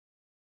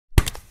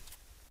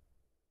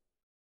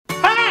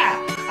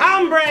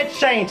Brad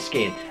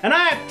Shaneskin, and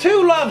I have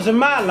two loves in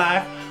my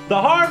life,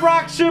 the hard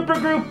rock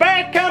supergroup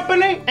Bad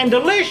Company and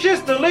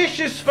delicious,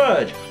 delicious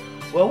fudge.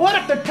 Well, what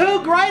if the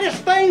two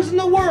greatest things in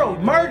the world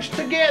merged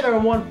together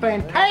in one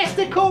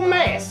fantastical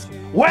mess?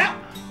 Well,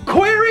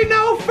 query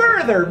no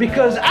further,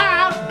 because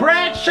I,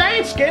 Brad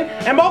Shaneskin,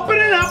 am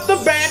opening up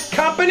the Bad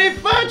Company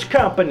Fudge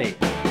Company.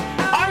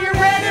 Are you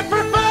ready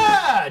for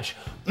fudge?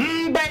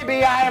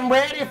 Baby, I am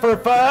ready for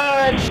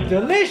fudge.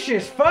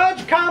 Delicious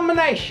fudge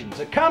combinations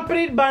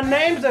accompanied by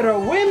names that are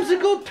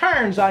whimsical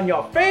turns on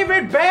your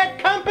favorite Bad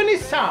Company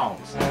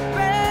songs.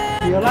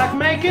 Feel like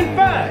making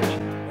fudge?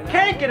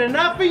 Can't get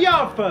enough of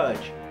your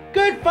fudge.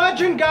 Good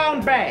fudging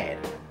gone bad.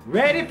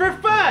 Ready for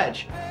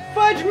fudge?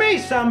 Fudge me,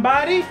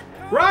 somebody.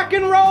 Rock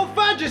and roll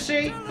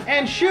fudgecy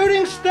and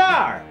shooting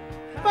star.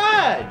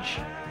 Fudge.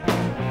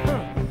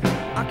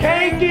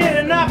 Can't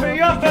get enough of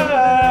your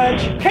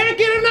fudge. Can't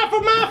get enough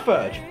of my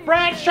fudge.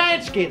 Brad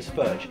Shaneskin's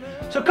fudge.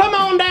 So come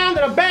on down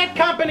to the Bad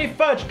Company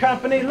Fudge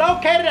Company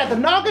located at the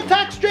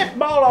Naugatuck Strip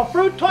Mall off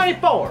Route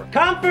 24.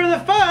 Come for the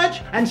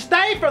fudge and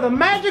stay for the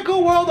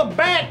magical world of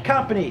Bad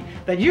Company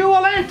that you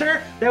will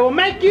enter that will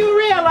make you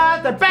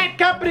realize that Bad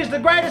Company is the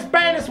greatest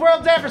band this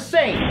world's ever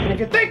seen. And if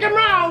you think I'm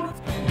wrong,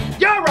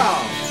 you're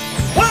wrong.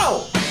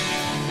 Whoa!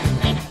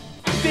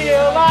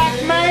 Feel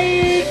like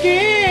making